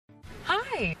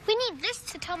Hey. We need this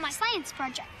to tell my science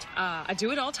project. I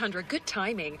do it all, Tundra. Good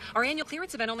timing. Our annual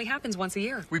clearance event only happens once a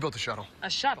year. We built a shuttle. A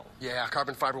shuttle? Yeah,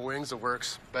 carbon fiber wings, it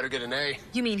works. Better get an A.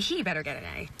 You mean he better get an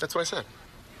A? That's what I said.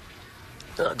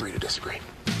 Agree to disagree.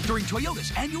 During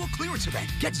Toyota's annual clearance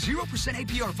event, get 0%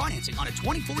 APR financing on a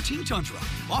 2014 Tundra.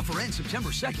 Offer ends September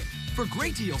 2nd. For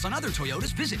great deals on other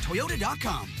Toyotas, visit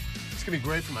Toyota.com. It's gonna be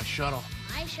great for my shuttle.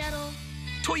 My shuttle.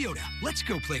 Toyota, let's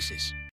go places.